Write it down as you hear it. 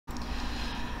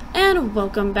And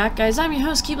welcome back, guys. I'm your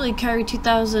host, Keyblade Kyrie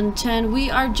 2010. We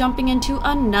are jumping into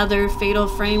another Fatal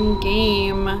Frame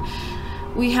game.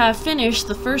 We have finished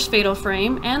the first Fatal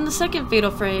Frame and the second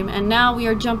Fatal Frame, and now we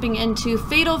are jumping into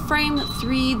Fatal Frame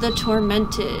 3, The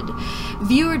Tormented.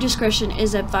 Viewer discretion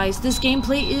is advised. This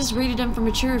gameplay is rated M for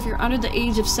mature. If you're under the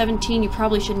age of 17, you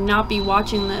probably should not be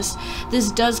watching this.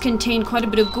 This does contain quite a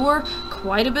bit of gore,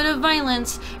 quite a bit of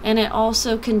violence, and it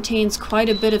also contains quite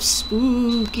a bit of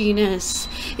spookiness.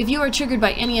 If you are triggered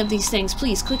by any of these things,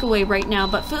 please click away right now,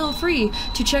 but feel free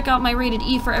to check out my rated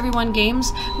E for everyone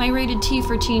games, my rated T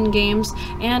for teen games,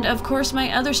 and of course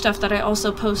my other stuff that I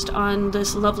also post on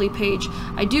this lovely page.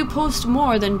 I do post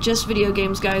more than just video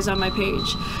games, guys, on my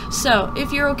page. So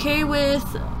if you're okay with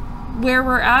where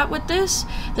we're at with this,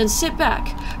 then sit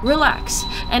back, relax,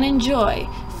 and enjoy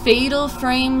Fatal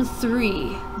Frame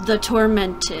 3, The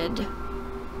Tormented.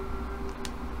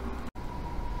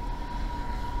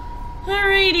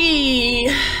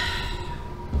 Alrighty.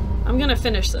 I'm gonna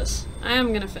finish this. I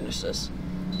am gonna finish this.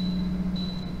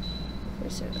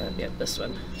 Yep, this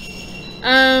one.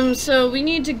 So we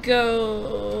need to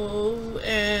go,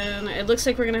 and it looks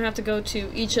like we're gonna have to go to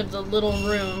each of the little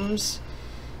rooms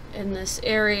in this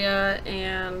area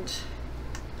and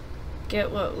get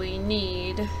what we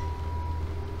need.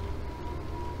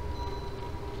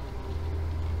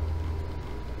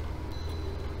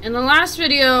 In the last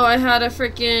video, I had a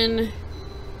freaking,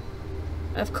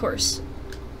 of course,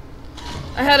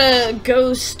 I had a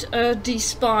ghost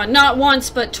despawn. Not once,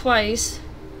 but twice.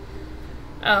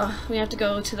 Oh, we have to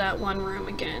go to that one room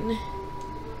again.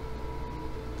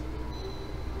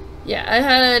 Yeah, I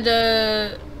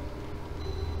had,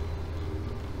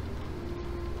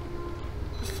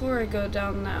 before I go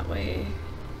down that way,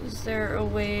 is there a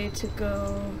way to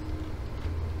go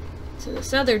to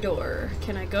this other door?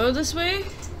 Can I go this way?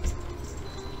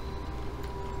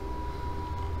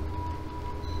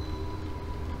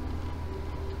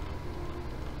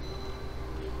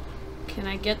 Can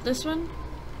I get this one?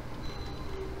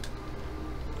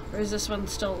 Or is this one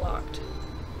still locked?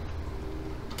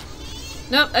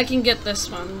 Nope, I can get this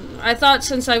one. I thought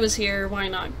since I was here, why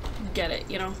not get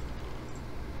it, you know?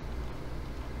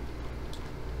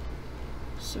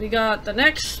 So we got the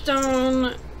next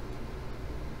stone.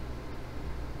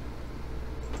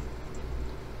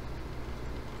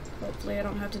 Hopefully I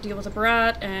don't have to deal with a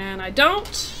brat, and I don't.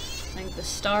 Thank the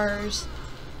stars.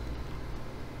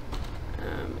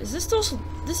 Is this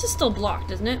is still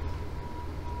blocked, isn't it?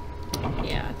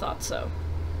 Yeah, I thought so.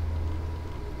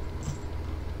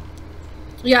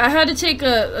 Yeah, I had to take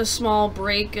a small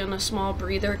break and a small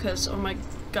breather because, oh my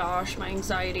gosh, my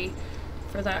anxiety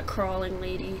for that crawling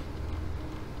lady.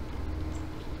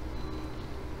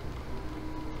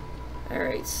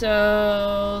 Alright,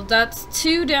 so that's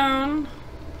 2 down.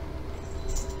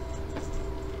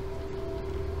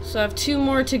 So I have 2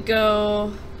 more to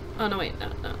go. Oh, no, wait, no.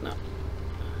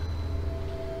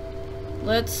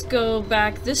 Let's go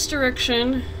back this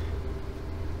direction.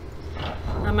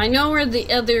 I know where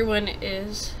the other one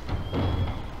is.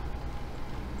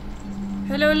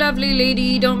 Hello, lovely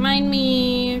lady. Don't mind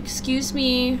me. Excuse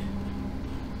me.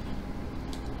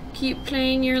 Keep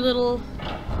playing your little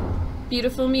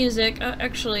beautiful music.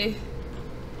 Actually,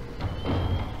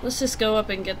 let's just go up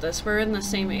and get this. We're in the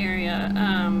same area.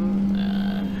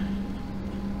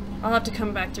 I'll have to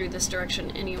come back through this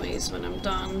direction anyways when I'm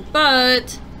done.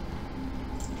 But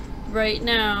right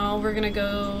now, we're gonna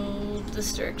go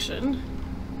this direction.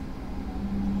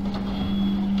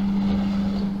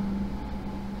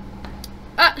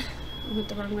 Ah! I went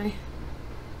the wrong way.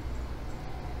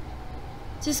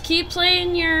 Just keep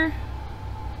playing your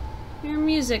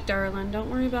music, darling.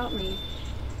 Don't worry about me.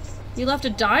 You left a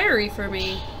diary for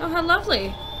me. Oh, how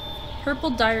lovely.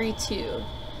 Purple diary 2.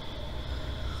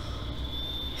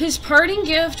 His parting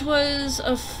gift was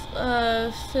a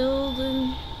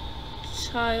filled-in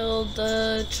child.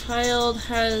 The child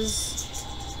has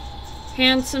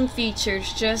handsome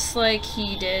features, just like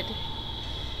he did.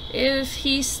 If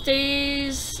he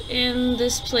stays in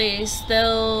this place,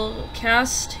 they'll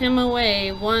cast him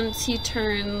away once he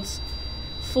turns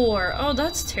 4. Oh,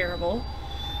 that's terrible.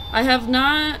 I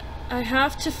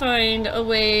have to find a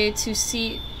way to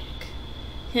sneak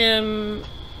him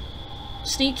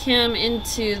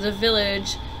into the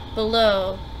village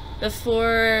below.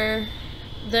 Before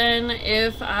then,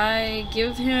 if I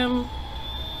give him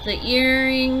the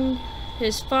earring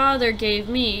his father gave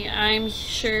me, I'm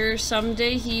sure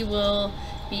someday he will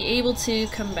be able to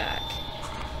come back.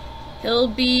 He'll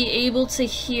be able to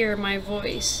hear my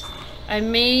voice. I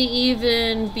may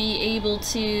even be able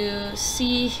to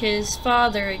see his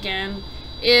father again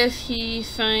if he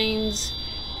finds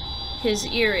his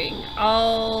earring.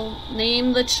 I'll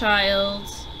name the child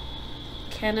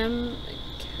Kanama?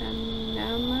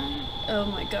 Oh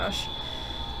my gosh.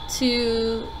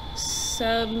 To submit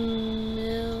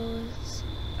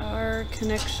our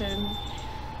connection.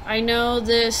 I know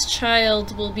this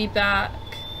child will be back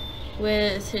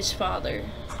with his father.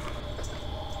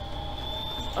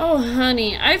 Oh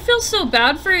honey, I feel so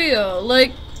bad for you.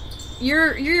 Like,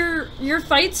 your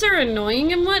fights are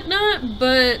annoying and whatnot,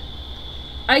 but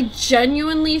I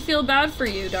genuinely feel bad for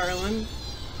you, darling.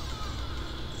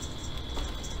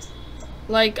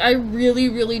 Like, I really,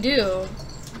 really do.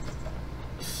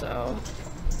 So,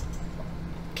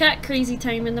 cat crazy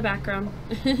time in the background.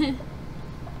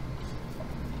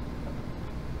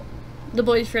 The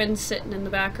boyfriend's sitting in the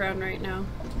background right now.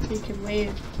 He can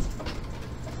wave.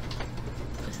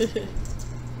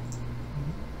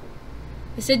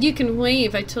 I said you can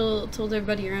wave. I told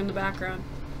everybody you're in the background.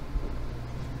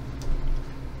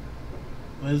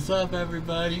 What's up,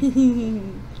 everybody?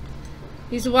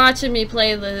 He's watching me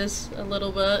play this a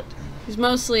little bit. He's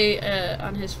mostly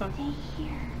on his phone.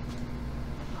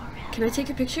 Can I take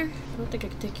a picture? I don't think I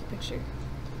can take a picture.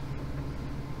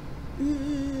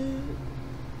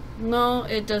 No,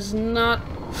 it does not.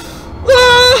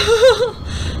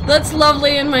 That's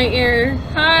lovely in my ear.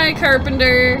 Hi,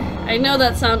 Carpenter. I know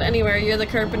that sound anywhere. You're the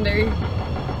Carpenter.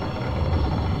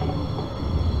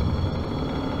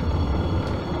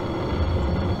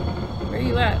 Where are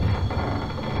you at?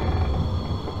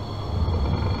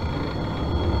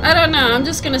 I don't know. I'm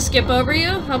just gonna skip over you.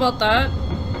 How about that?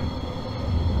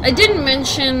 I didn't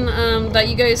mention that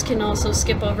you guys can also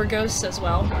skip over ghosts as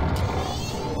well.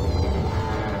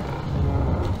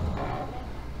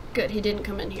 Good, he didn't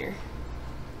come in here.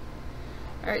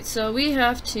 Alright, so we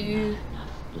have to...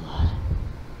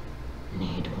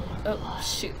 Oh,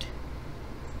 shoot.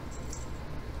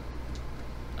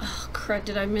 Oh, crud,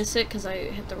 did I miss it? Because I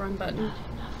hit the wrong button.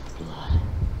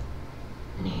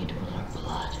 Need more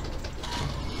blood.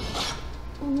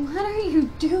 What are you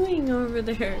doing over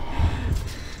there?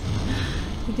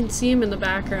 You can see him in the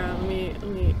background. Let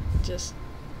me just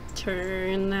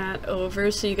turn that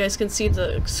over so you guys can see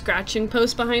the scratching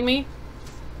post behind me.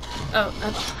 Oh,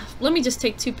 let me just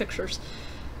take two pictures.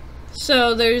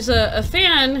 So there's a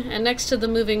fan, and next to the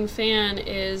moving fan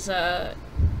is a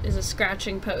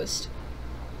scratching post.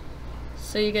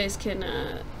 So you guys can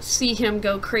see him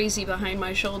go crazy behind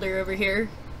my shoulder over here.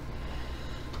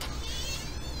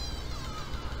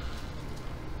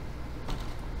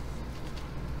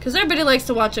 Because everybody likes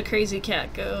to watch a crazy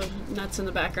cat go nuts in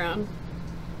the background.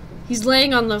 He's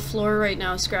laying on the floor right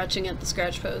now, scratching at the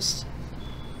scratch post.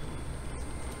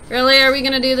 Really? Are we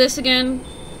gonna do this again?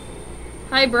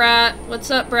 Hi, Brat.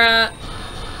 What's up, Brat?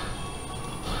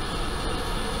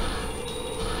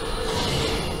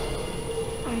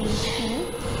 Are you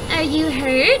hurt? Are you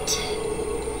hurt?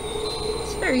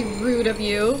 It's very rude of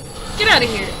you. Get out of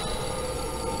here.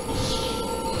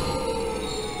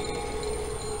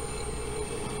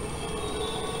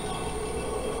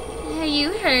 Are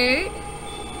you hurt?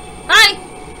 Hi!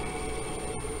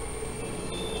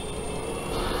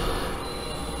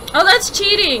 Oh, that's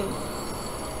cheating!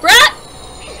 Brat!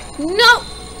 No!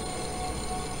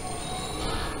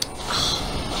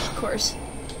 Oh, of course.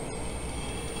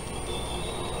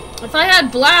 If I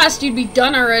had Blast, you'd be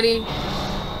done already.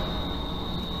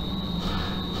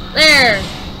 There!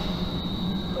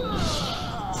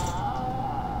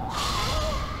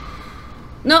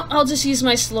 No, I'll just use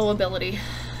my slow ability.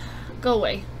 Go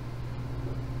away.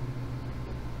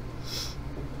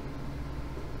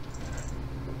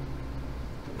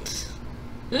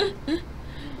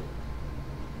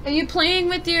 Are you playing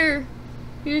with your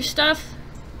stuff?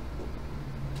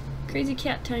 Crazy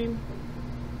cat time.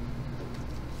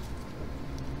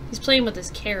 He's playing with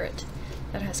his carrot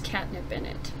that has catnip in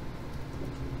it.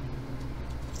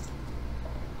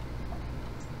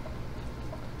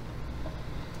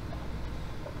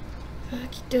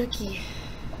 Okie dokie.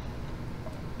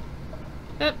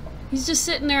 Yep, he's just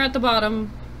sitting there at the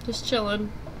bottom, just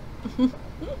chilling.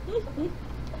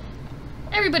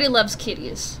 Everybody loves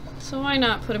kitties, so why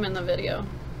not put him in the video?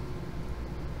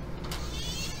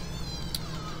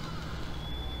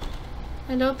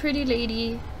 Hello, pretty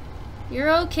lady.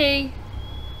 You're okay.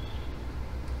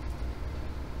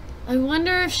 I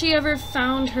wonder if she ever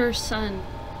found her son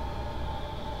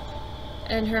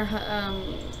and her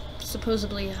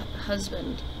supposedly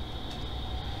husband.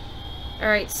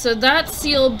 Alright, so that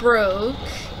seal broke,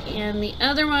 and the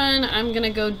other one I'm gonna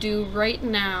go do right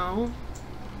now.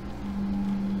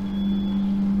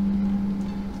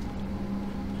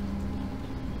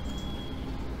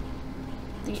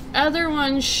 The other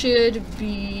one should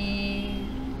be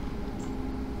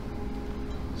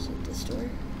this door.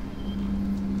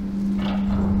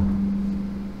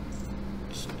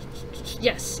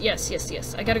 Yes, yes, yes,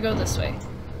 yes. I gotta go this way.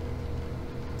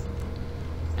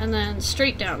 And then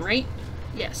straight down, right?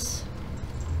 Yes.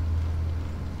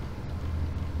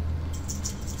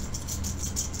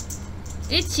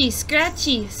 Itchy,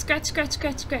 scratchy, scratch, scratch,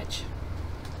 scratch, scratch.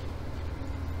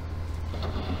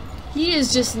 He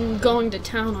is just going to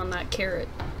town on that carrot.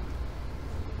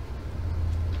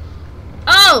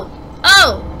 Oh!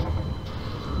 Oh!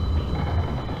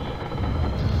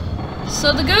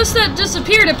 So the ghost that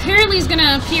disappeared apparently is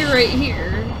gonna appear right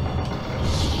here.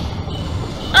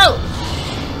 Oh!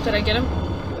 Did I get him?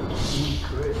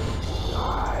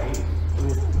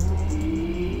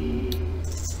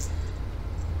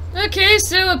 Okay,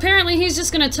 so apparently he's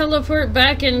just gonna teleport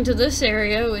back into this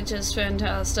area, which is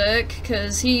fantastic,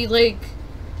 because he, like,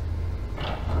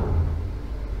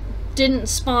 didn't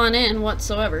spawn in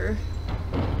whatsoever.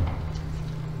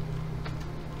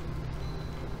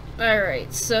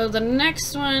 Alright, so the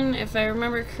next one, if I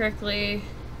remember correctly...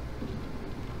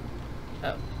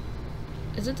 Oh.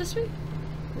 Is it this way?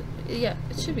 Yeah,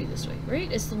 it should be this way,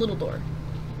 right? It's the little door.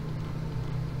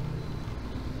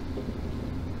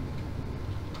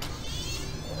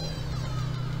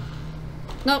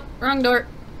 Nope, wrong door.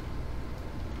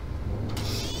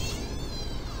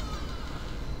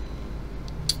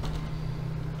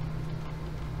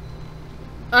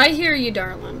 I hear you,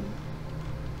 darling.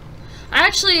 I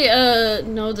actually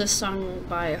know this song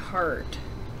by heart.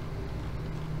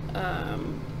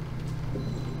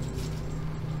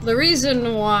 The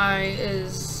reason why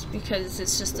is because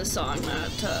it's just a song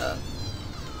that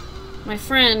my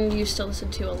friend used to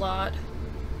listen to a lot.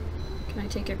 Can I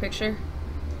take your picture?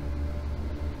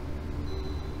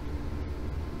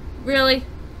 Really?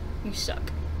 You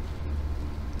suck.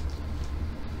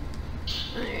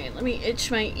 Alright, let me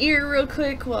itch my ear real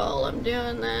quick while I'm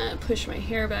doing that. Push my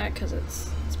hair back because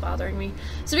it's bothering me.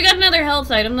 So we got another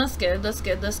health item. That's good. That's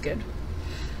good. That's good.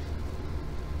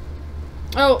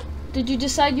 Oh, did you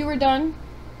decide you were done?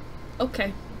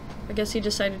 Okay. I guess he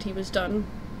decided he was done.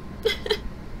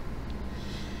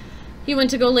 He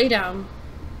went to go lay down.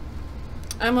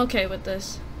 I'm okay with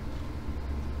this.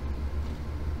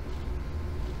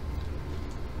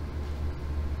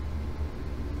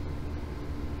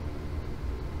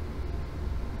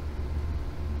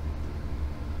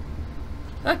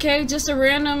 Okay, just a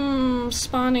random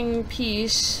spawning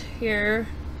piece here.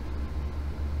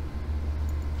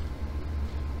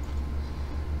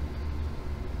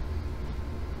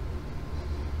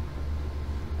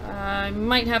 I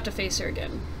might have to face her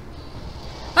again.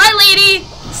 Hi, lady!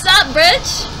 Stop,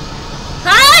 bitch!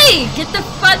 Hi! Get the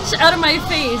fudge out of my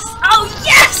face! Oh,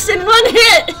 yes! In one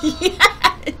hit!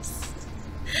 Yes!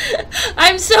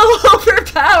 I'm so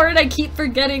overpowered, I keep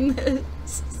forgetting this.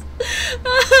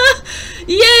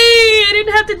 Yay! I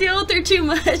didn't have to deal with her too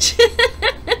much.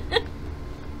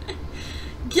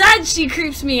 God, she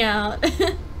creeps me out.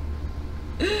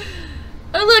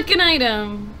 Oh, look, an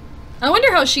item. I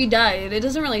wonder how she died. It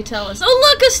doesn't really tell us.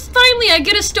 Oh, look! Finally, I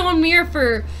get a stone mirror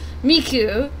for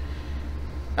Miku.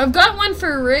 I've got one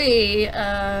for Rei,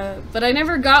 but I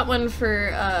never got one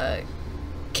for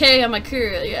Kei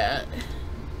Amakura yet.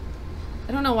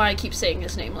 I don't know why I keep saying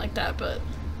his name like that, but...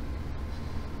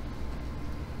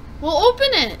 We'll open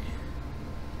it!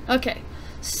 Okay,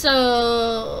 so...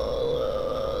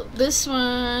 this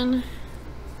one...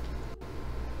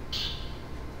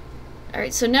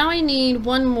 Alright, so now I need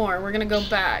one more. We're gonna go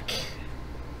back.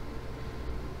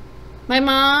 My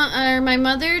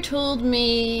mother told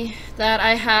me that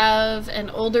I have an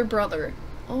older brother.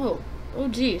 Oh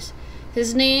geez.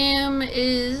 His name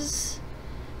is...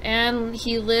 and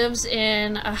he lives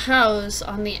in a house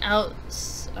on the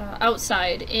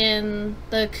outside in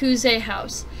the Kuze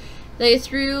house. They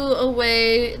throw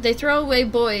away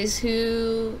boys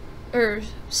who...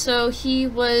 so he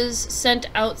was sent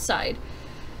outside.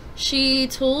 She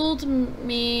told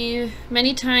me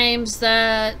many times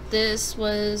that this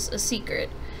was a secret.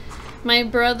 My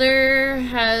brother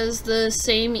has the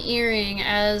same earring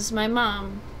as my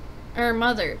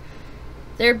mother.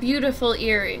 They're beautiful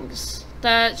earrings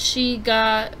that she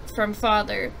got from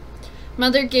father.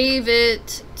 Mother gave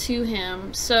it to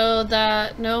him so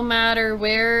that no matter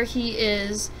where he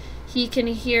is, he can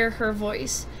hear her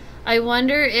voice. I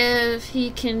wonder if he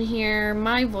can hear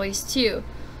my voice too.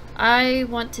 I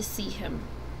want to see him.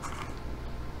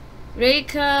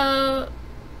 Reika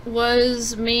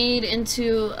was made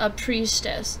into a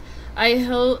priestess. I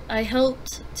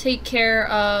helped take care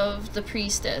of the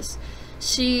priestess.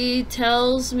 She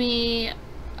tells me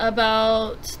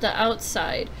about the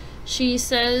outside. She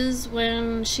says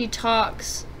when she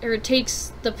talks or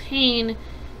takes the pain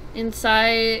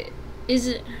inside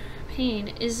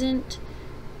isn't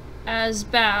as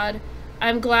bad.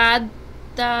 I'm glad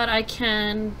that I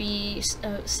can be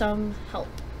some help.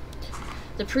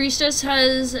 The priestess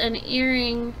has an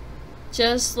earring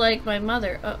just like my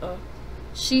mother. Uh-oh.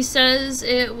 She says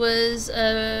it was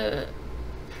a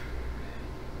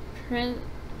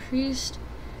priest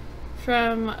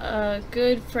from a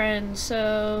good friend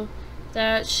so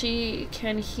that she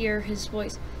can hear his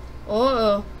voice.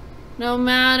 Oh, no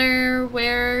matter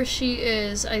where she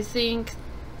is, I think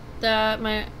that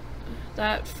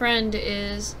that friend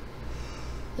is.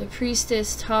 The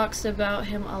priestess talks about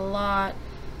him a lot.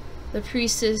 The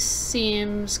priestess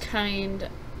seems kind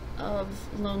of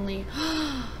lonely.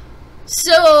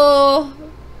 So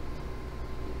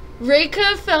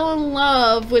Reika fell in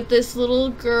love with this little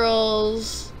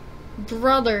girl's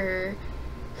brother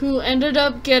who ended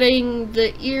up getting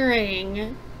the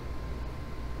earring.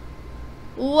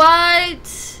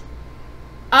 What?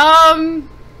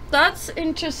 That's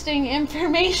interesting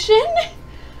information.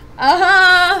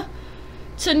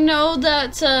 To know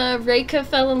that Reika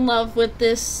fell in love with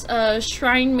this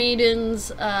shrine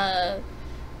maiden's,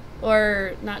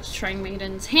 or not shrine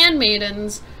maidens,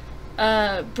 handmaiden's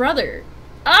brother.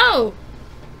 Oh!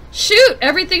 Shoot!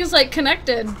 Everything's like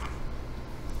connected.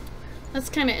 That's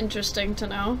kind of interesting to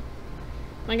know.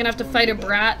 Am I gonna have to fight a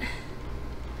brat?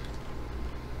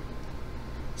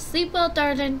 Sleep well,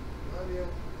 darling.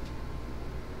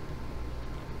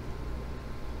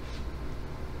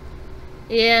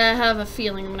 Yeah, I have a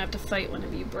feeling I'm gonna have to fight one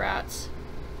of you brats.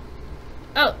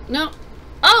 Oh, no.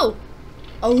 Oh!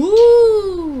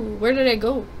 Oh! Where did I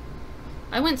go?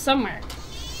 I went somewhere.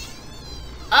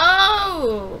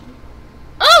 Oh!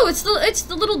 Oh, it's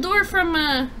the little door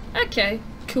from, okay,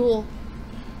 cool.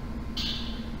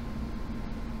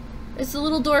 It's the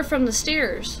little door from the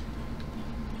stairs.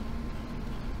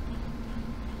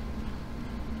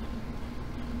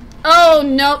 Oh,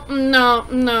 nope, no,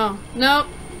 no, nope.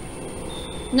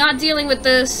 Not dealing with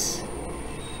this.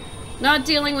 Not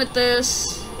dealing with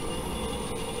this.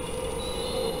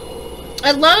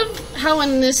 I love how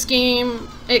in this game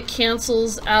it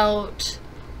cancels out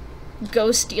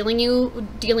ghosts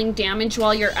dealing damage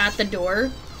while you're at the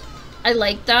door. I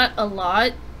like that a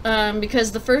lot.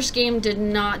 Because the first game did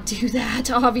not do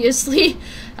that, obviously.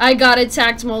 I got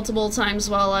attacked multiple times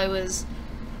while I was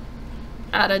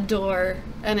at a door,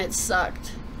 and it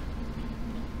sucked.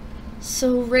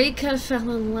 So Reika fell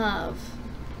in love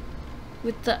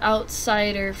with the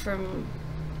outsider from...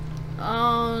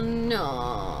 Oh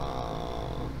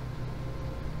no.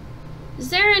 Is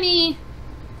there any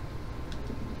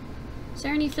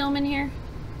film in here?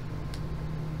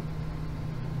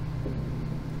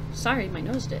 Sorry, my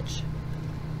nose ditched.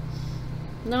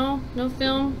 No? No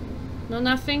film? No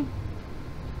nothing?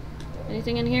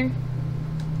 Anything in here?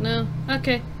 No?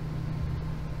 Okay.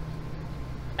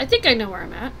 I think I know where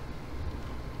I'm at.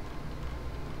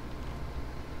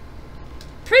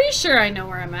 Pretty sure I know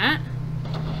where I'm at.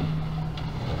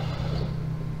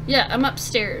 Yeah, I'm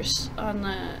upstairs on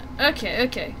the... Okay,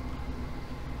 okay.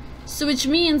 So which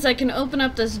means I can open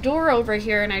up this door over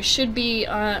here and I should be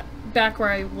back where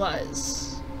I was.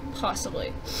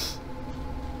 Possibly.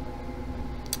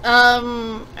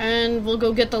 And we'll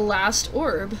go get the last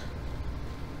orb.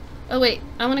 Oh wait,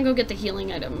 I want to go get the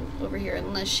healing item over here,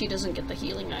 unless she doesn't get the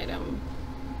healing item.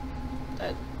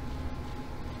 That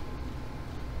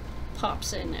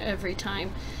pops in every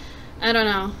time. I don't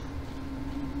know.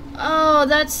 Oh,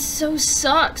 that so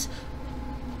sucks.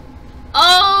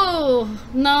 Oh,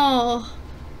 no.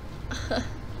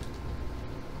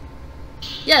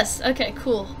 Yes, okay,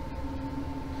 cool.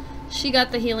 She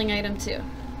got the healing item too.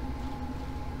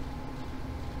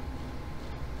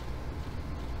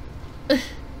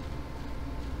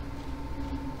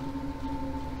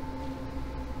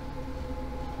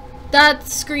 That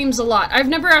screams a lot. I've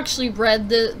never actually read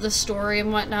the story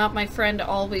and whatnot. My friend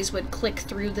always would click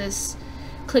through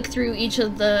each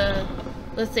of the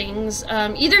things.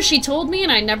 Either she told me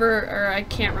and I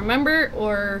can't remember,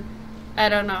 or I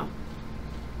don't know.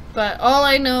 But all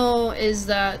I know is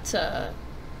that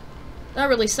that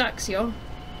really sucks, yo.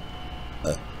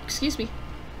 Excuse me.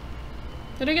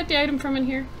 Did I get the item from in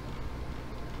here?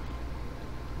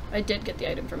 I did get the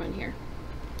item from in here.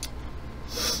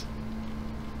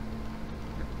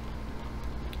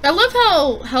 I love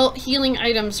how healing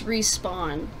items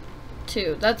respawn,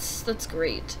 too. That's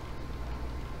great.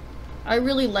 I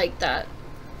really like that.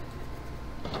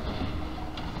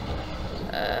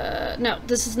 No,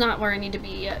 this is not where I need to be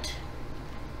yet.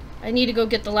 I need to go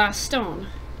get the last stone.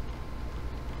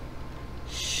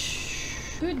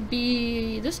 Should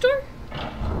be this door?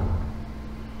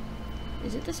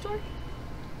 Is it this door?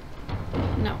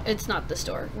 No, it's not this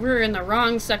door. We're in the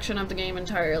wrong section of the game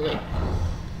entirely.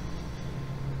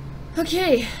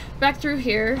 Okay, back through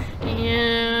here,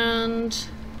 and...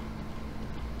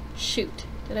 shoot.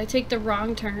 Did I take the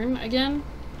wrong turn again?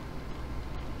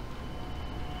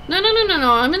 No,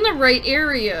 I'm in the right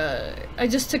area. I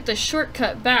just took the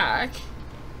shortcut back.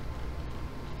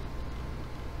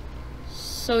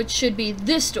 So it should be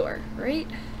this door, right?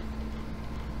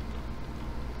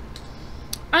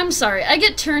 I'm sorry, I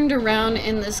get turned around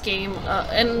in this game,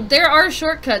 and there are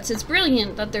shortcuts. It's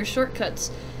brilliant that there's shortcuts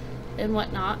and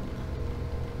whatnot.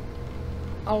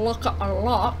 I'll look a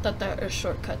lot that there are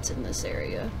shortcuts in this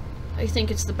area. I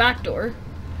think it's the back door.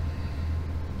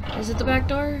 Is it the back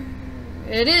door?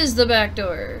 It is the back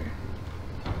door.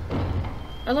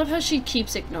 I love how she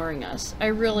keeps ignoring us. I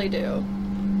really do.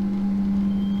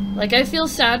 Like, I feel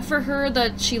sad for her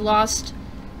that she lost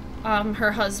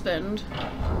her husband.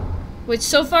 Which,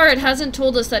 so far, it hasn't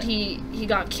told us that he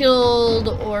got killed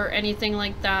or anything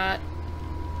like that.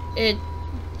 It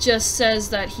just says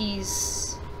that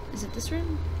he's... Is it this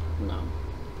room? No.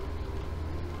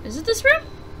 Is it this room?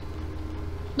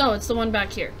 No, it's the one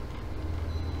back here.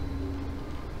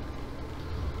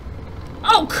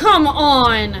 Oh, come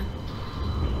on!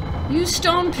 You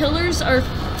stone pillars are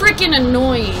freaking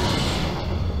annoying.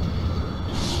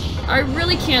 I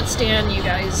really can't stand you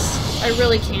guys. I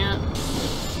really can't.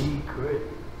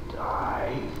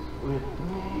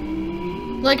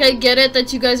 Like, I get it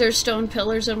that you guys are stone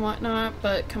pillars and whatnot,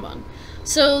 but come on.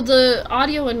 So the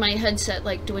audio in my headset,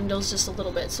 like, dwindles just a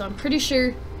little bit, so I'm pretty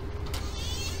sure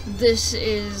this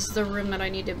is the room that I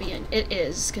need to be in. It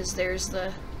is, because there's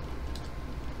the...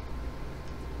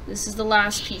 This is the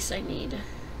last piece I need.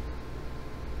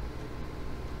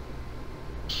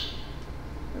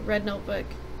 A red notebook.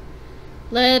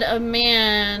 Led a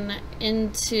man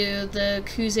into the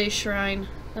Kuze shrine.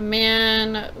 The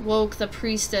man woke the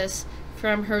priestess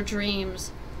from her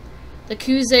dreams. The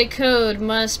Kuze code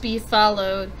must be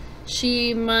followed.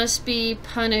 She must be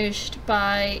punished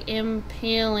by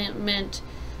impalement.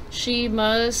 She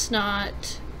must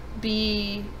not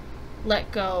be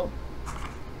let go.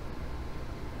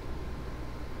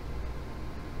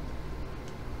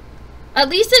 At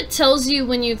least it tells you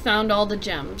when you found all the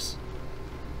gems.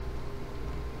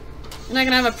 We're not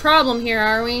gonna have a problem here,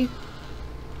 are we?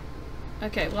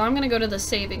 Okay, well, I'm gonna go to the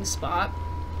saving spot.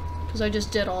 Because I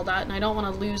just did all that, and I don't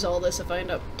want to lose all this if I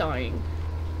end up dying.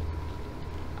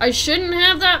 I shouldn't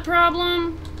have that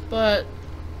problem, but...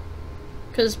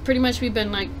 Because pretty much we've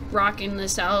been, like, rocking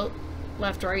this out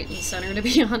left, right, and center, to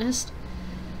be honest.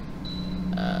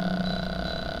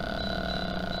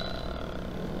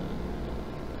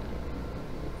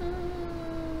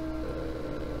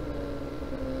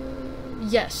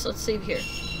 Yes, let's save here.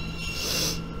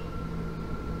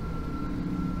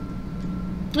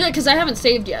 Yeah, because I haven't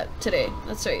saved yet today.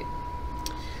 That's right.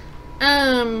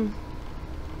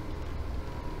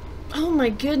 Oh my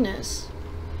goodness.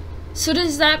 So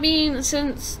does that mean,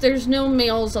 since there's no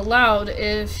males allowed,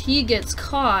 if he gets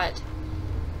caught,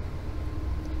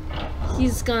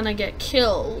 he's gonna get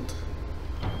killed?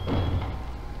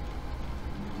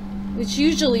 Which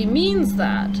usually means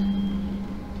that.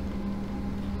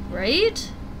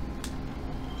 Right?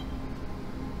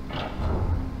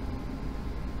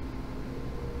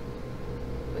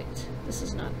 This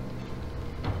is not...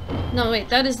 No, wait,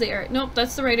 that is the area. Nope,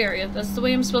 that's the right area. That's the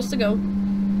way I'm supposed to go.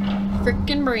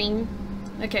 Frickin' brain.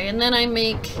 Okay, and then I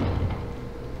make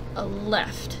a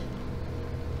left.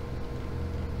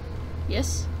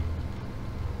 Yes?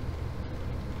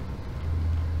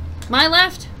 My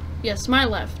left? Yes, my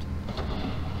left.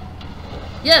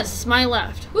 Yes, my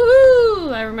left.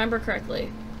 Woohoo! I remember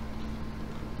correctly.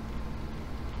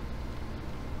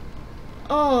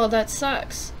 Oh, that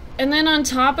sucks. And then on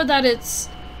top of that, it's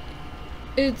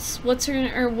what's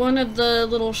her, or one of the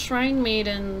little shrine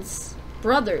maidens'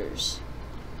 brothers.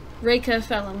 Reika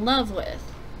fell in love with.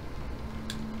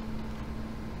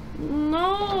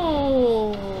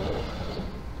 No.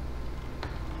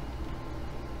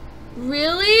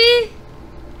 Really?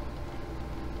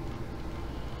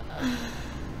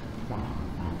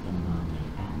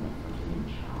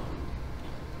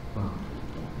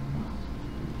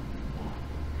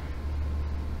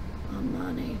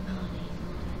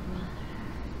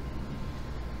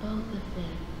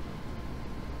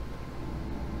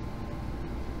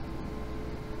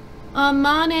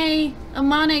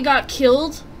 Amane got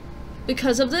killed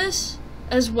because of this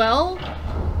as well,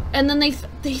 and then they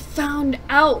found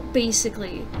out,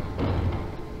 basically.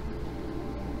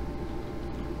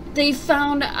 They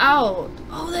found out.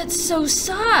 Oh, that so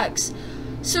sucks.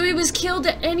 So he was killed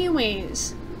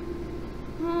anyways.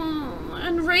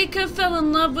 And And Reika fell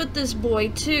in love with this boy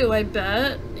too, I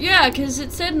bet. Yeah, because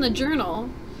it said in the journal.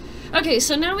 Okay,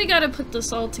 so now we gotta put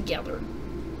this all together.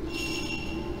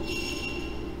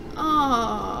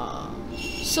 Ah,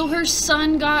 so her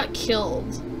son got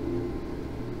killed.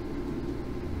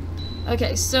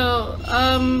 Okay, so,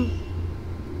 I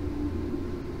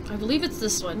believe it's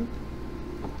this one.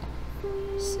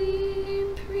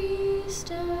 Sleep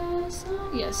priestess.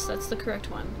 Yes, that's the correct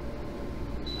one.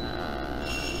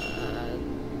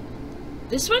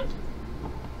 This one?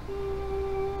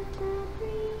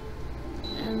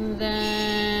 And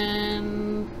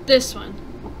then this one.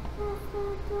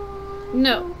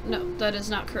 No, that is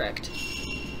not correct.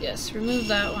 Yes, remove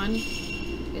that one.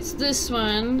 It's this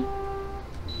one.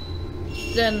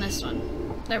 Then this one.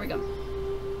 There we go.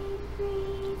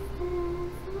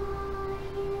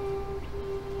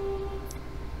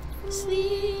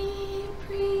 Sleep,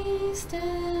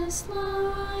 priestess,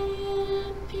 lie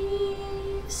in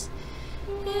peace.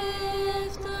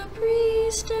 If the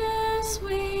priestess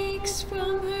wakes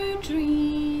from her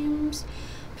dreams,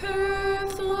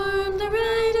 perform the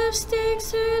rite of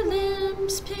sticks, her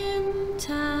limbs pinned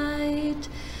tight.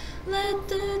 Let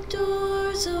the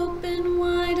doors open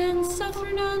wide and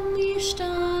suffering unleashed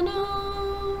on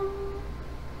all.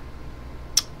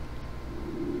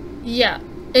 Yeah,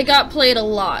 it got played a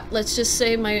lot. Let's just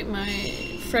say my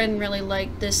friend really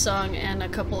liked this song and a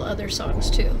couple other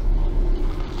songs too.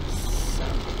 So,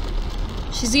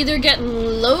 she's either getting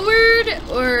lowered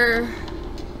or...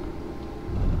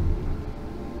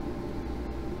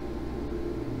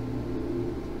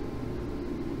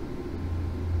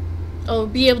 oh,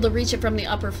 be able to reach it from the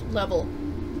upper level.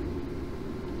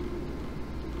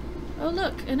 Oh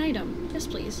look, an item. Yes,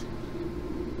 please.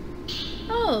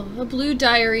 Oh, a blue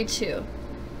diary too.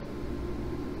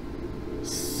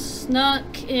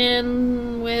 Snuck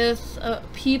in with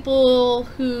people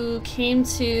who came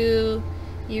to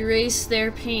erase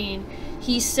their pain.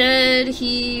 He said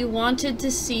he wanted to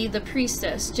see the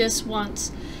priestess just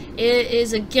once. It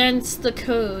is against the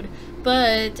code,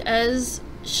 but as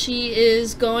she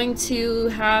is going to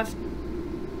have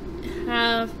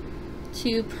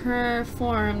to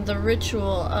perform the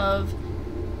ritual of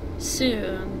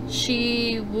soon,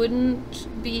 she wouldn't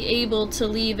be able to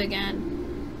leave again.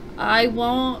 I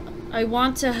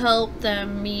want to help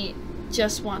them meet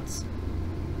just once.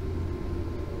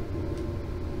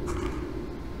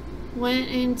 Went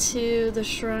into the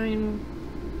shrine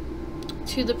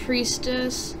to the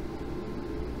priestess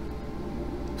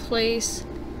place.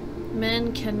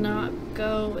 Men cannot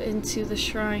go into the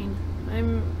shrine.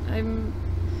 I'm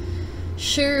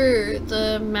sure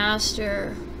the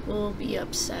master will be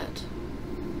upset.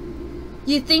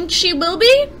 You think she will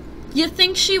be? You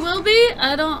think she will be?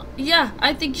 Yeah,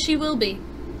 I think she will be.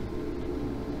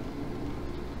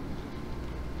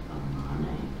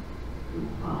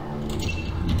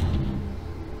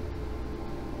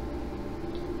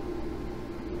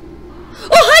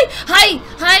 Oh,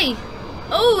 hi!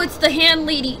 Oh, it's the hand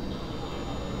lady.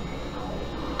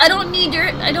 I don't need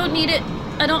it.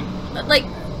 I don't, like,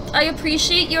 I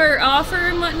appreciate your offer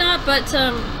and whatnot, but,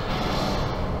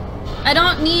 I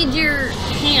don't need your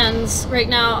hands right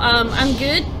now. I'm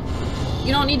good.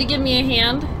 You don't need to give me a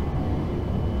hand.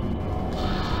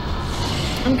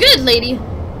 I'm good, lady.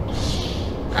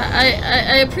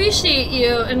 I appreciate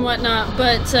you and whatnot,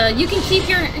 but, you can keep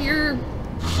your...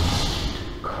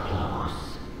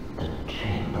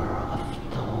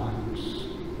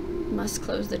 Must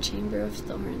close the chamber of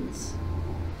thorns.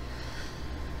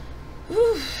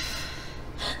 Whew.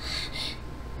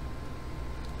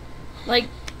 Like,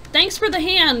 thanks for the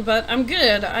hand, but I'm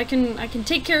good. I can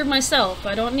take care of myself.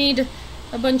 I don't need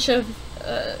a bunch of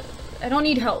I don't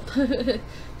need help.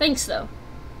 Thanks though.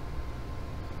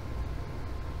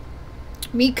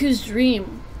 Miku's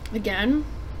dream again.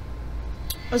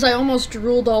 As I almost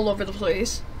drooled all over the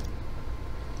place.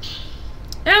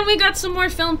 And we got some more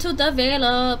film to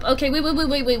develop. Okay,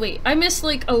 wait. I missed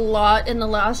like a lot in the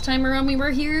last time around we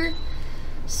were here.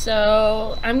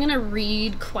 So I'm gonna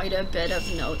read quite a bit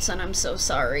of notes and I'm so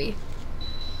sorry.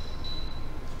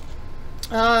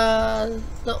 The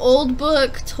old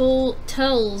book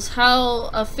tells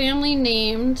how a family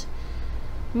named,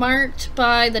 marked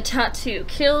by the tattoo,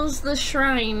 kills the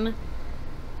shrine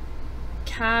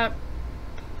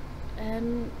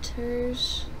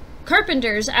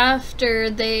carpenters after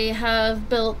they have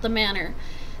built the manor,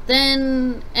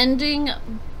 then ending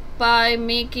by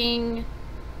making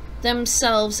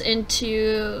themselves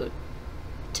into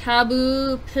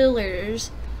taboo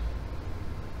pillars.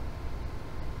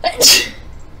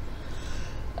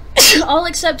 All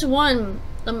except one,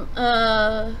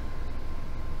 the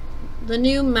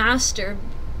new master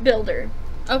builder.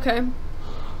 Okay.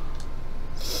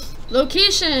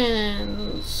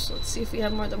 Locations. Let's see if we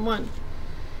have more than one.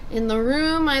 In the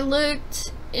room I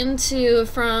looked into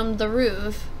from the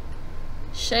roof,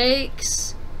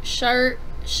 shakes,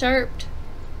 sharped,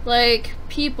 like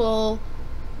people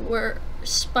were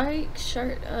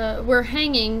were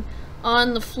hanging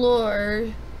on the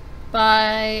floor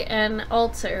by an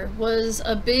altar. Was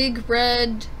a big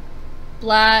red,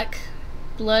 black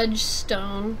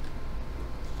bloodstone.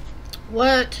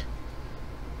 What?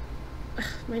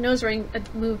 My nose ring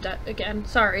moved again.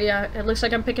 Sorry, it looks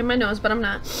like I'm picking my nose, but I'm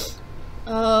not.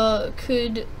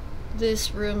 Could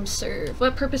this room serve?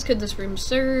 What purpose could this room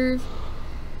serve?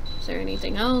 Is there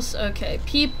anything else? Okay,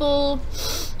 people.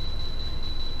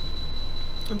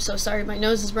 I'm so sorry, my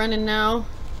nose is running now.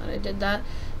 Thought I did that.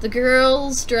 The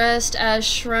girls dressed as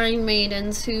shrine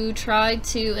maidens who tried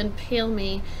to impale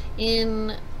me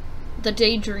in the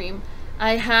daydream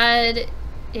I had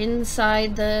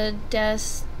inside the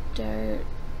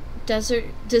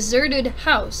deserted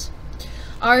house.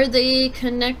 Are they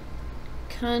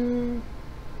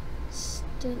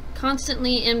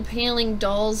constantly impaling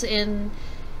dolls in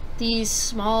these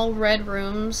small red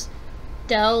rooms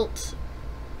dealt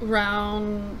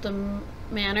round the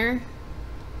manor?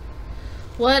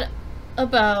 What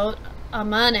about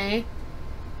Amane?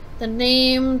 The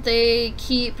name they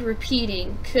keep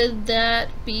repeating. Could that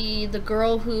be the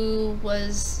girl who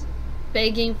was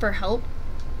begging for help?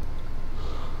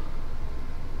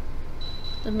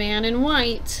 The man in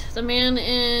white. The man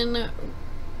in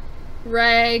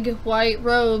white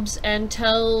robes and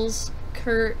tells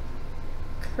curt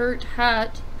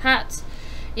hats.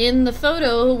 In the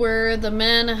photo were the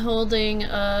men holding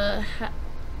a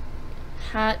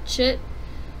hatchet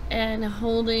and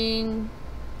holding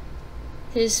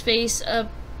his face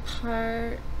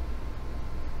apart.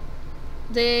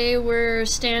 They were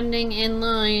standing in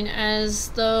line as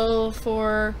though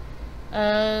for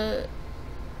a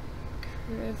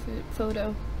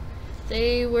photo.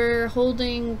 They were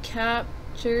holding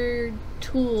carpenter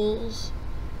tools.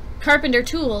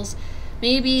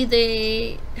 Maybe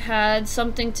they had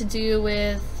something to do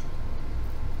with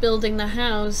building the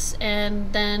house,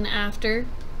 and then after.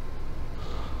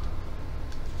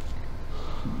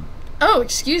 Oh,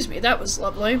 excuse me, that was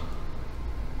lovely.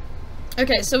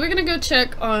 Okay, so we're gonna go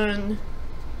check on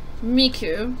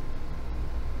Miku.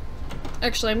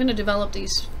 Actually, I'm gonna develop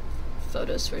these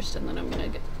photos first, and then I'm gonna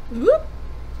get. Whoop!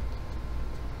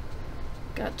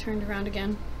 Got turned around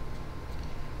again.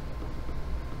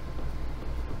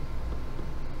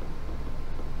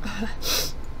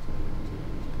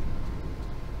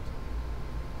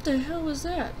 The hell was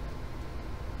that?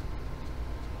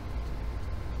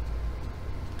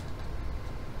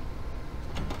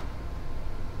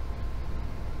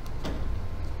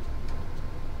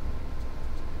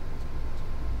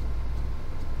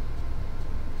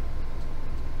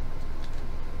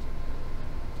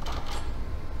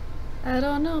 I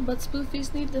don't know, but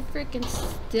spoofies need to frickin'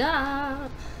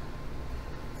 stop.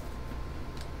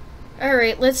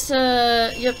 Alright, let's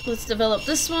develop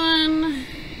this one.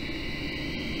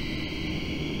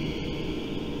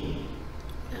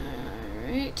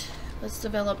 Alright, let's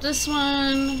develop this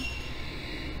one.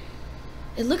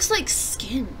 It looks like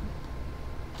skin.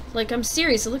 Like, I'm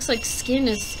serious, it looks like skin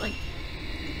is like...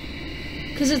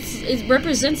 Because it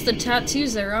represents the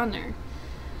tattoos that are on there.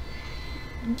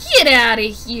 Get out of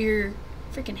here!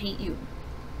 Freaking hate you.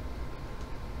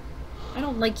 I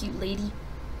don't like you, lady.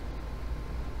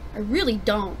 I really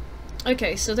don't.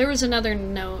 Okay, so there was another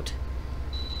note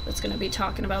that's gonna be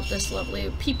talking about this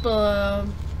lovely people.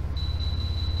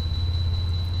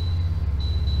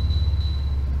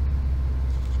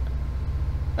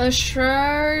 A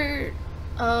shard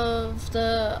of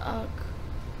the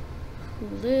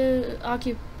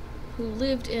who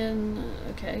lived in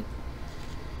okay.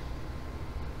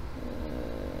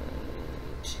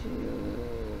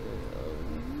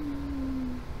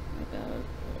 About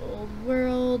old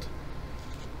world.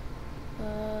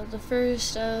 The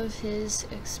first of his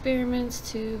experiments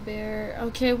to bear.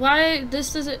 Okay, why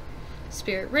this does it?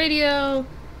 Spirit radio,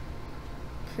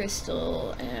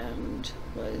 crystal, and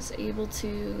was able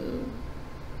to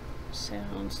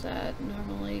sounds that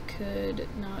normally could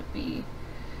not be.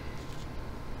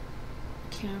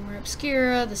 Camera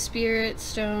obscura, the spirit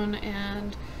stone,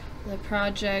 and the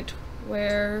project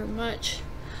were much.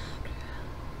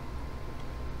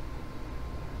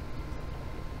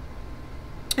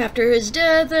 After his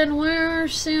death, and were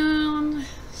soon.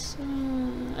 So,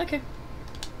 okay.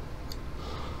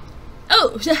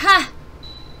 Oh, ha!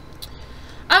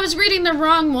 I was reading the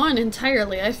wrong one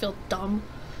entirely. I feel dumb.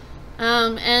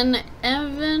 And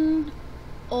Evan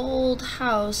old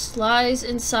house lies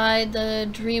inside the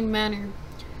dream manor.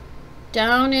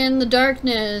 Down in the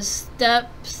darkness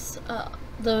depths,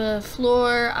 the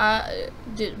floor,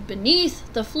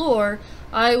 beneath the floor,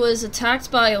 I was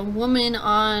attacked by a woman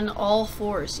on all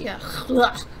fours. Yeah.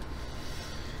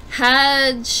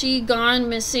 Had she gone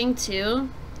missing too?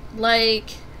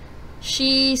 Like,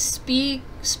 she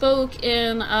spoke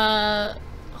in a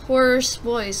hoarse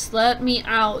voice. Let me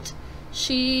out.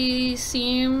 She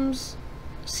seemed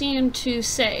to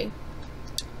say.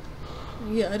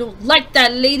 Yeah, I don't like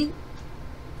that lady.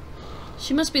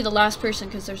 She must be the last person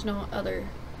because there's no other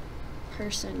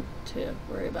person to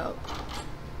worry about.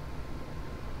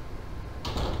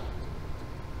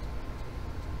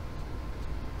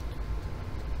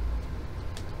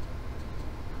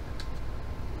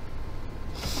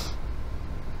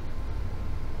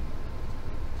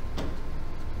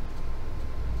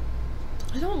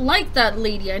 I don't like that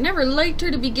lady. I never liked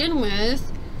her to begin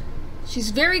with.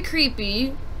 She's very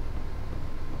creepy.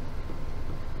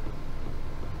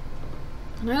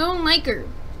 And I don't like her.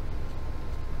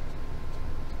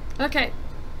 Okay,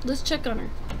 let's check on her.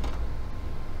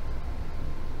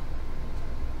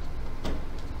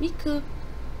 Miku,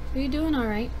 are you doing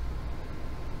alright?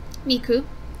 Miku,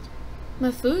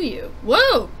 Mafuyu.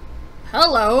 Whoa!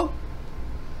 Hello!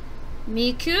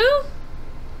 Miku?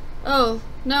 Oh,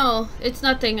 no, it's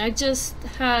nothing. I just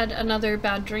had another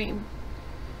bad dream.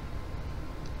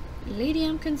 Lady,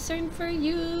 I'm concerned for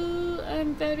you.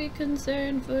 I'm very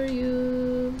concerned for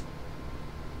you.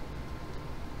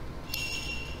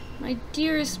 My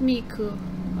dearest Miku,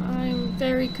 I'm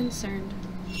very concerned.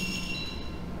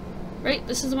 Right?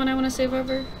 This is the one I want to save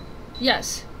over?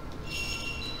 Yes.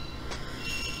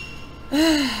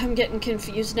 I'm getting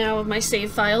confused now with my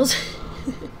save files.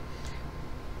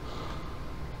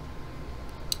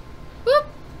 Whoop!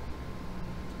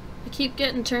 I keep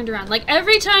getting turned around. Like,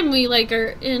 every time we, like,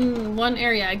 are in one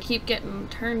area, I keep getting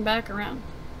turned back around.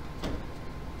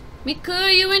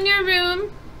 Miku, you in your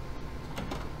room?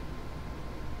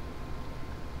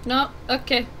 No?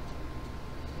 Okay.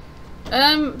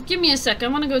 Give me a sec. I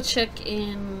want to go check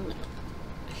in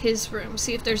his room,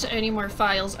 see if there's any more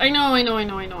files. I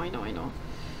know.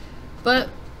 But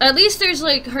at least there's,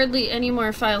 like, hardly any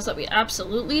more files that we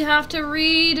absolutely have to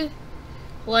read.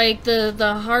 Like,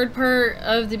 the hard part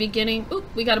of the beginning. Oop,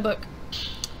 we got a book.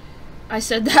 I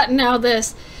said that, now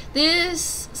this.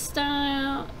 This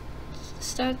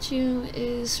statue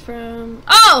is from...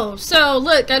 Oh! So,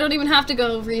 look, I don't even have to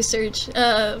go research,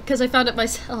 because I found it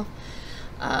myself.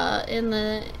 In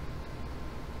the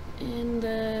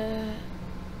image,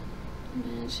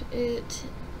 it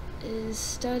is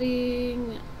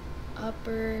studying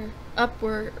upright,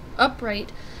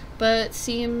 but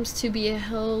seems to be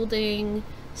holding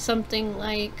something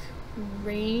like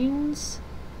reins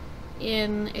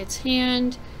in its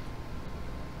hand,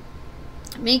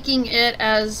 making it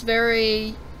as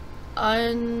very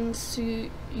unusual.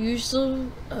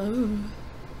 Oh.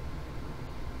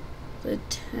 The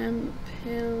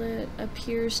template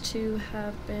appears to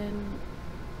have been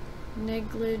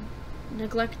neglected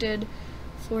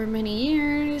for many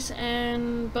years,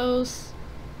 and both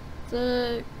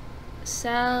the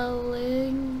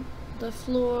ceiling, the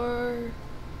floor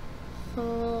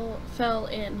fell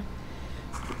in.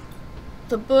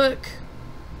 The book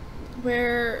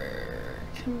were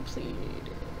completed.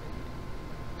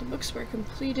 The books were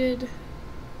completed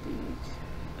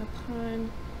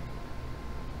upon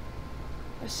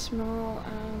a small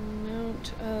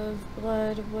amount of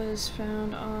blood was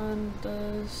found on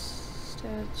the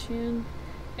statue,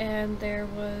 and there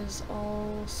was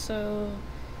also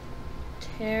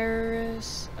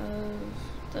traces of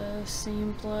the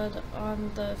same blood on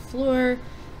the floor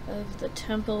of the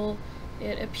temple.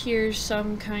 It appears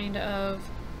some kind of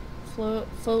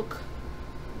folk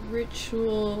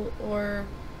ritual or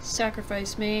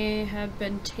sacrifice may have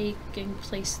been taking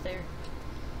place there,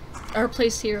 or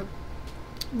placed here.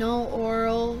 No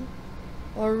oral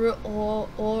really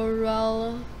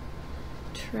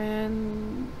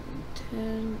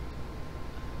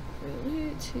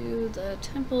to the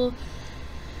temple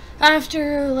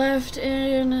after left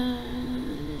in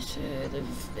the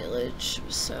village,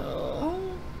 so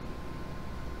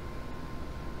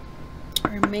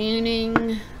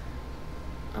remaining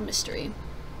a mystery.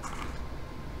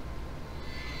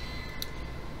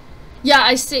 Yeah,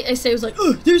 I say it was like,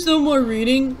 oh, there's no more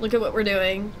reading. Look at what we're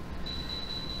doing.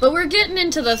 But we're getting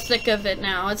into the thick of it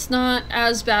now. It's not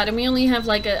as bad, and we only have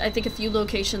like I think a few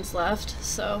locations left.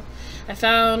 So I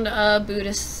found a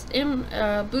Buddha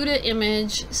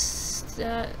image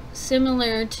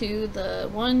similar to the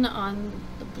one on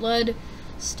the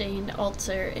blood-stained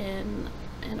altar in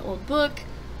an old book.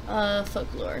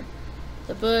 folklore.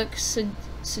 The book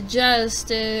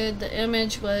suggested the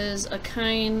image was a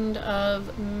kind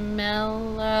of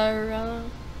melara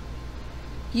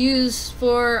used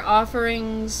for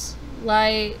offerings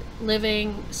like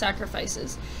living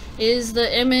sacrifices. Is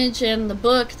the image in the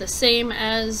book the same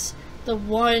as the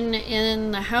one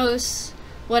in the house?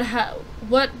 What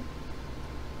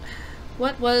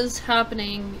was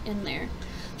happening in there?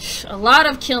 A lot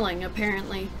of killing,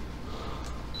 apparently.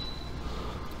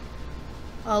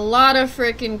 A lot of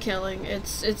frickin' killing.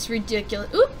 It's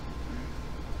ridiculous. Oop!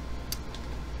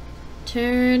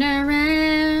 Turn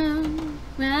around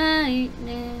right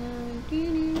now.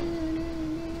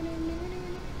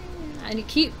 I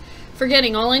keep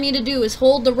forgetting. All I need to do is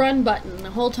hold the run button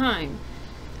the whole time,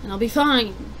 and I'll be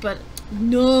fine. But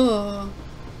no,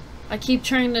 I keep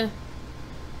trying to.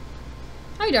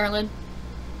 Hi, darling.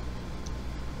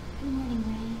 Good morning,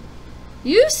 Ray.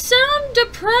 You sound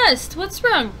depressed. What's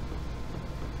wrong?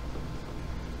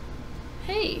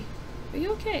 Hey, are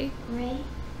you okay? Ray?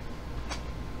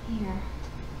 Here.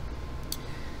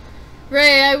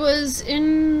 Ray, I was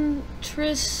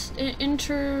interested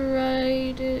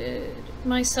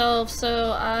myself,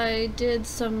 so I did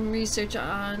some research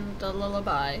on the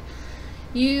lullaby.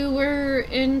 You were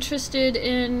interested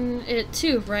in it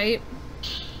too, right?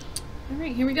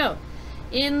 Alright, here we go.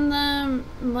 In the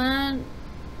land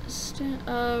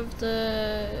of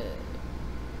the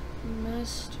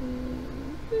master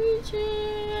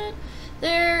region,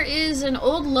 there is an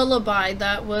old lullaby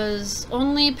that was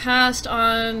only passed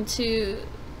on to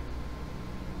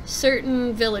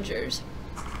certain villagers.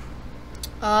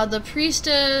 The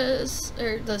priestess,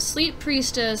 or the sleep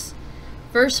priestess,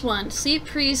 verse 1. Sleep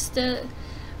priestess,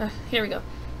 here we go.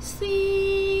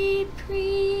 Sleep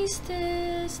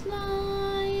priestess,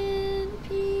 lie in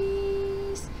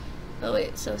peace. Oh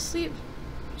wait, so sleep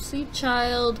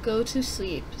child, go to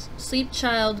sleep. Sleep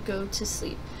child, go to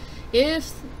sleep.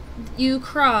 If you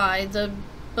cry, the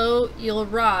boat you'll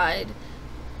ride.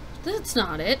 That's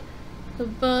not it. The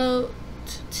boat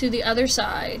to the other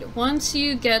side. Once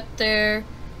you get there,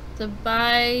 the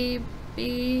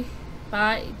Bibby.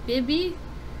 I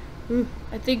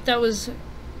think that was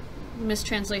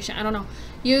mistranslation. I don't know.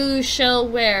 You shall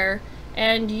wear,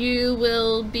 and you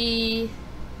will be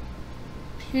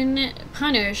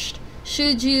punished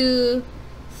should you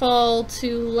fall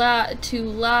to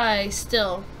lie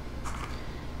still.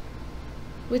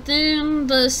 Within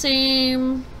the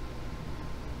same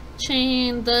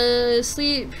chain, the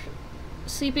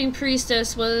sleeping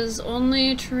priestess was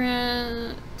only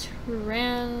transmitted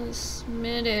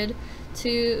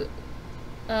to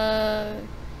a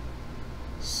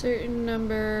certain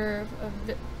number of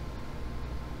did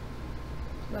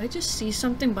I just see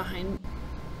something behind?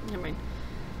 Never mind.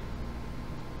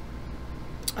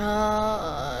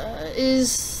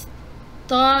 Is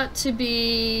thought to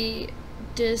be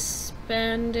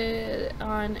disbanded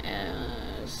on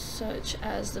such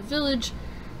as the village,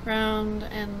 round,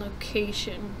 and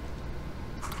location.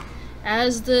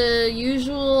 As the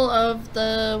usual of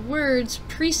the words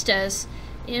priestess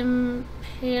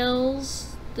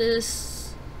impales,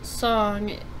 this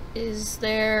song is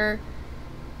there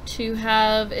to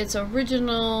have its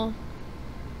original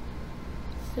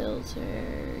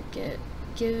filter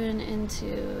given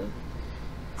into.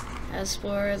 As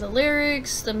for the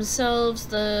lyrics themselves,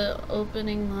 the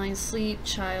opening line, sleep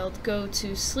child, go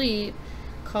to sleep,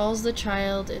 calls the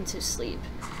child into sleep.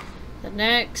 The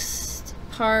next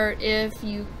part, if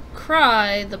you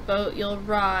cry, the boat you'll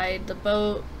ride, the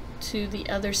boat to the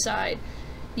other side.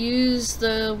 Use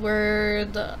the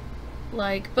word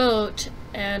like boat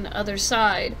and other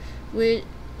side, which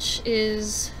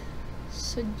is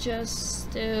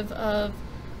suggestive of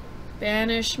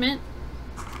banishment.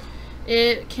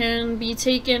 It can be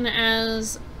taken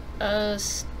as a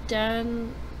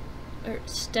stanza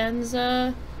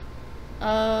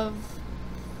of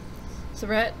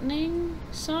threatening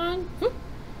song,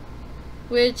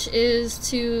 which is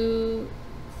to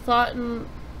frighten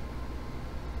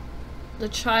the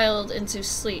child into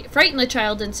sleep.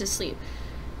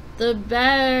 The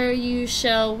bear you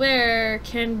shall wear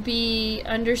can be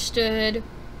understood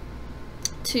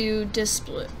to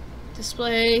display.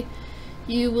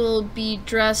 You will be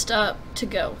dressed up to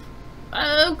go.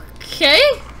 Okay.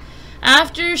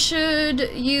 After should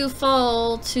you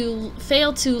fail to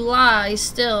lie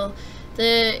still,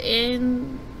 the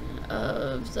end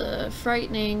of the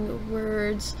frightening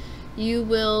words, you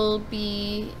will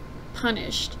be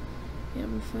punished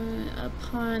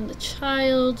upon the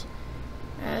child,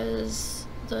 as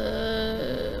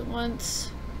the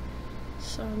once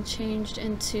song changed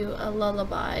into a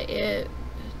lullaby. A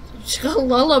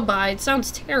lullaby, it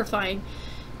sounds terrifying.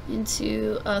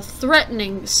 into a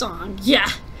threatening song. Yeah,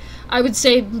 I would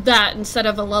say that instead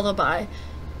of a lullaby.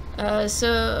 In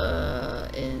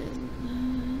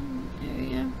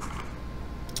area.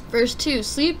 Verse 2.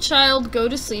 Sleep, child, go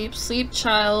to sleep. Sleep,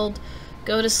 child,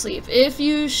 go to sleep. If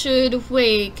you should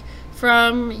wake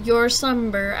from your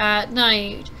slumber at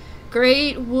night,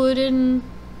 great wooden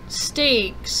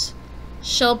stakes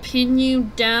shall pin you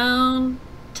down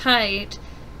tight.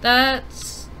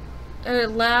 That's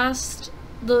at last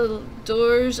the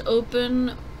doors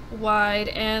open wide,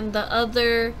 and the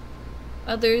others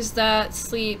that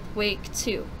sleep wake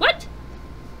too. What?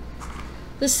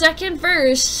 The second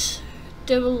verse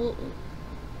developed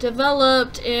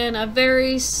in a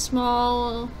very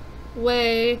small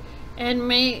way and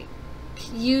make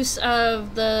use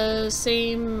of the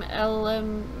same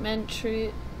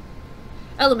elementary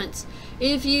elements.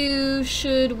 If you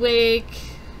should wake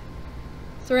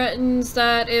threatens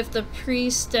that if the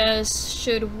priestess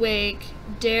should wake,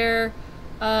 dare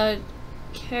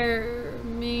carry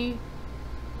me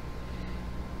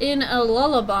in a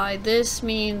lullaby. This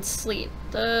means sleep.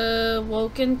 The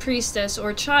woken priestess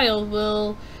or child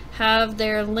will have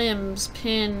their limbs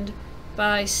pinned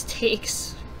by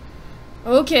stakes.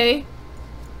 Okay.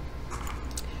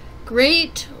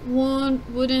 Great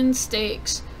wooden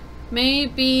stakes may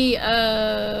be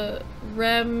a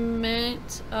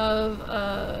remnant of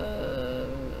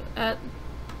at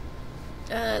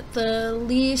the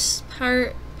least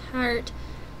part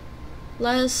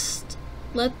lest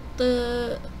let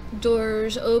the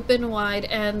doors open wide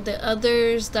and the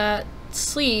others that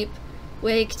sleep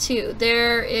wake too.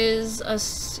 There is a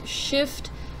shift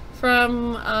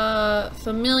from a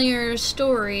familiar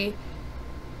story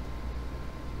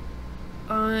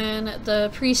on the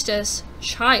priestess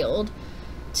child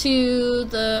to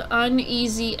the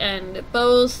uneasy end.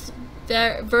 Both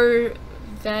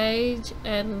vague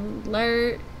and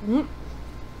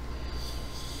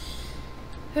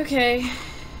okay.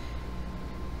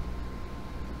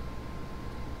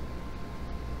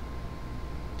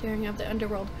 Daring of the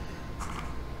underworld.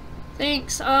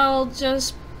 Thanks, I'll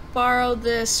just borrow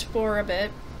this for a bit.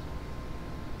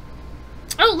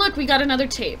 Oh, look, we got another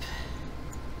tape.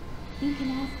 You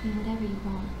can ask me whatever you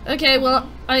want. Okay, well,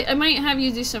 I might have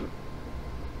you do some...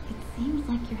 It seems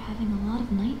like you're having a lot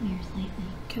of nightmares lately.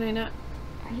 Can I not?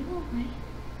 Are you alright?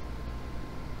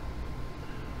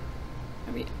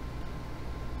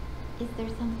 Is there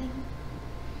something?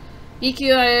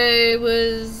 Miku, I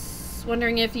was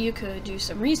wondering if you could do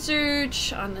some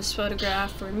research on this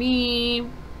photograph for me.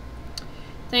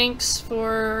 Thanks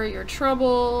for your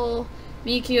trouble.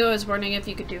 Miku, I was wondering if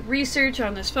you could do research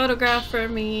on this photograph for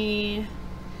me.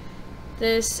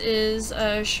 This is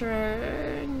a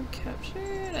shrine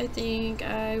captured. I think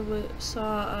I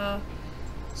saw a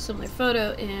similar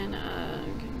photo in a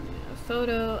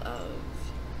photo of...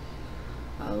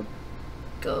 I'll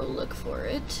go look for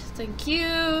it. Thank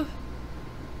you.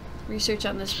 Research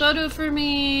on this photo for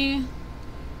me.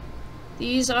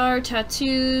 These are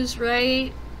tattoos,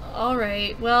 right?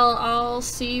 Alright, well, I'll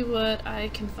see what I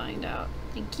can find out.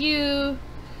 Thank you.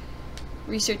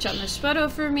 Research on this photo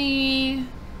for me.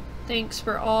 Thanks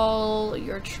for all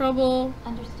your trouble.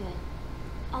 Understood.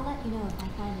 I'll let you know if I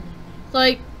find anything.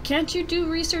 Like, can't you do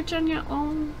research on your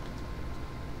own?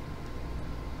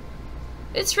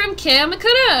 It's from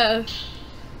Kamakura.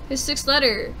 His 6th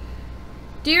letter.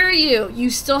 Dear you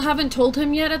still haven't told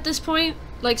him yet at this point?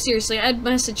 Like, seriously, I'd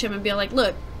message him and be like,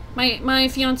 look, my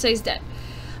fiance's dead.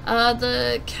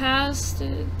 The cast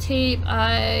tape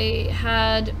I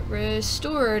had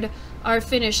restored are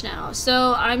finished now,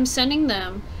 so I'm sending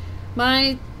them.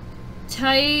 My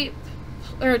tape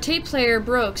player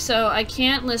broke, so I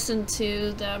can't listen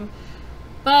to them.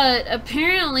 But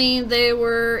apparently they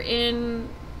were in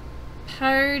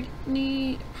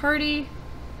pretty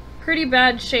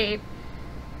bad shape.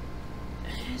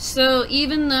 So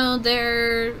even though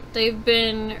they've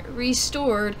been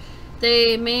restored,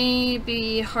 they may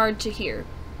be hard to hear.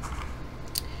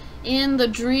 In the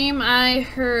dream I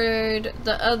heard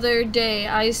the other day,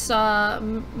 I saw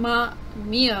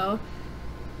Mio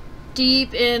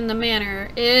deep in the manor.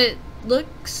 It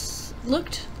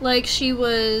looked like she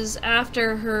was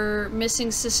after her missing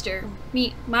sister,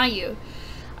 Mayu.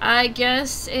 I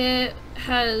guess it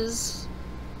has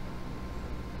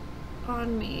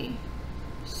on me.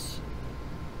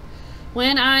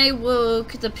 When I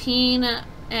woke, the pain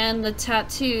and the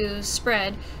tattoo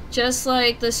spread, just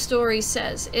like the story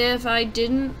says. If I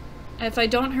don't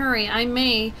hurry, I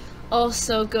may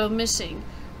also go missing,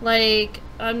 like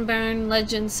Unborn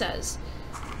Legend says.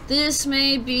 This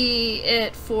may be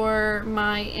it for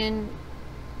my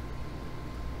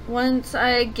once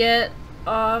I get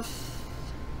off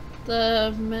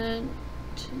the man.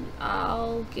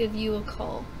 I'll give you a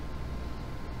call.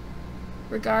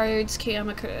 Regards,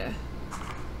 Kamakura.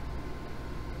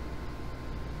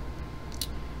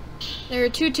 There are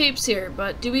 2 tapes here,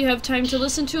 but do we have time to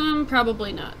listen to them?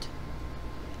 Probably not.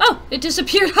 Oh, it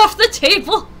disappeared off the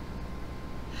table.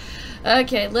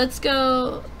 Okay, let's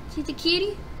go. See the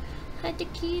kitty? Hi, the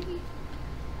kitty.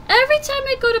 Every time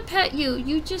I go to pet you,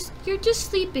 you're just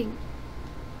sleeping.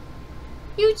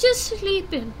 You just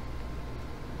sleeping.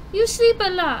 You sleep a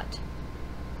lot.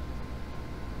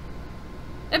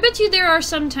 I bet you there are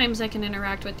some times I can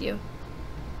interact with you.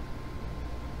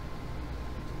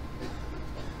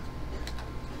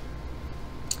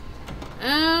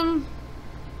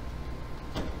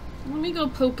 Let me go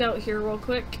poke out here real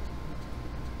quick.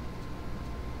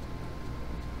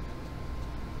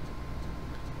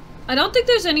 I don't think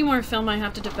there's any more film I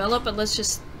have to develop, but let's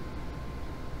just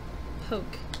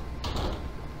poke.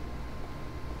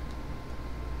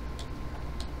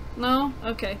 No?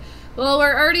 Okay. Well,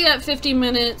 we're already at 50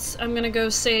 minutes. I'm gonna go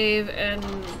save and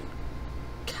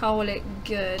call it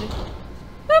good.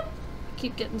 Whoop!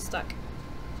 Keep getting stuck.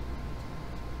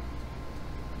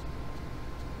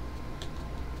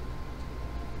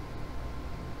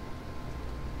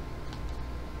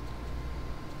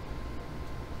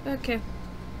 Okay.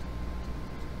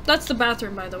 That's the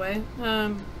bathroom, by the way.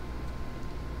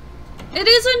 It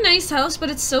is a nice house, but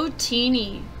it's so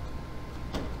teeny.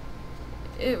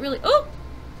 It really... Oh!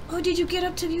 Oh, did you get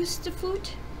up to use the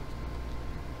food?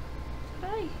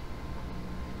 Hi.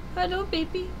 Hello,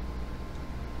 baby.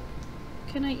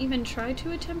 Can I even try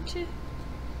to attempt to?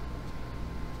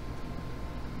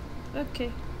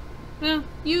 Okay. Well,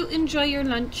 you enjoy your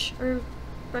lunch, or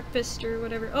breakfast, or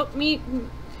whatever. Oh,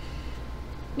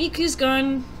 Miku's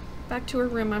gone. Back to her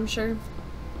room, I'm sure.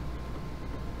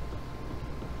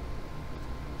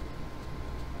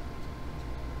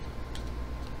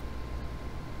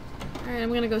 Alright,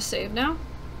 I'm gonna go save now.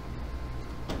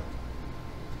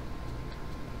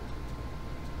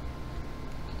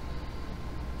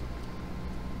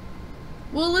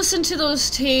 We'll listen to those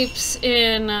tapes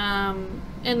in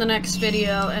the next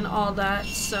video and all that,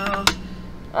 so...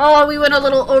 Oh, we went a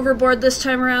little overboard this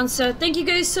time around, so thank you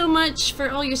guys so much for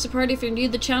all your support. If you're new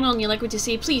to the channel and you like what you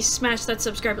see, please smash that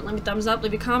subscribe button, leave a thumbs up,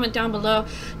 leave a comment down below.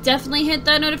 Definitely hit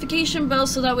that notification bell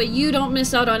so that way you don't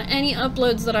miss out on any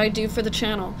uploads that I do for the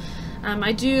channel.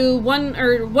 I do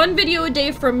one video a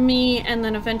day from me, and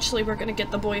then eventually we're gonna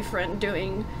get the boyfriend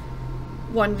doing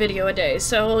 1 video a day.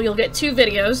 So you'll get 2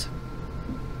 videos.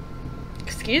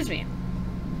 Excuse me.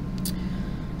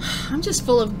 I'm just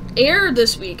full of air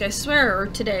this week, I swear, or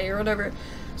today, or whatever.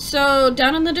 So,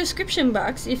 down in the description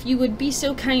box, if you would be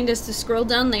so kind as to scroll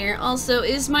down there, also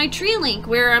is my tree link,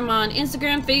 where I'm on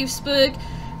Instagram, Facebook,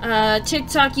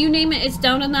 TikTok, you name it, it's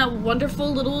down in that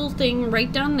wonderful little thing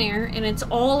right down there, and it's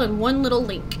all in one little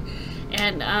link.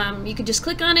 And you can just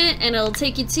click on it, and it'll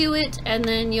take you to it, and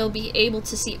then you'll be able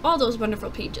to see all those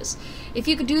wonderful pages. If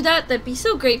you could do that, that'd be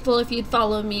so grateful if you'd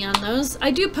follow me on those.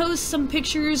 I do post some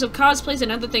pictures of cosplays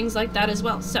and other things like that as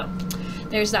well, so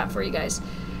there's that for you guys.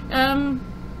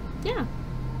 Yeah.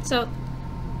 So,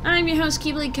 I'm your host,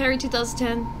 Keyblade Carry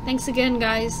 2010. Thanks again,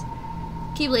 guys.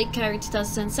 Keyblade Carry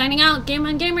 2010 signing out. Game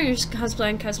on Gamers,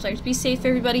 cosplay and cosplayers. Be safe,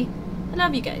 everybody. I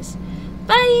love you guys.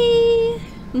 Bye!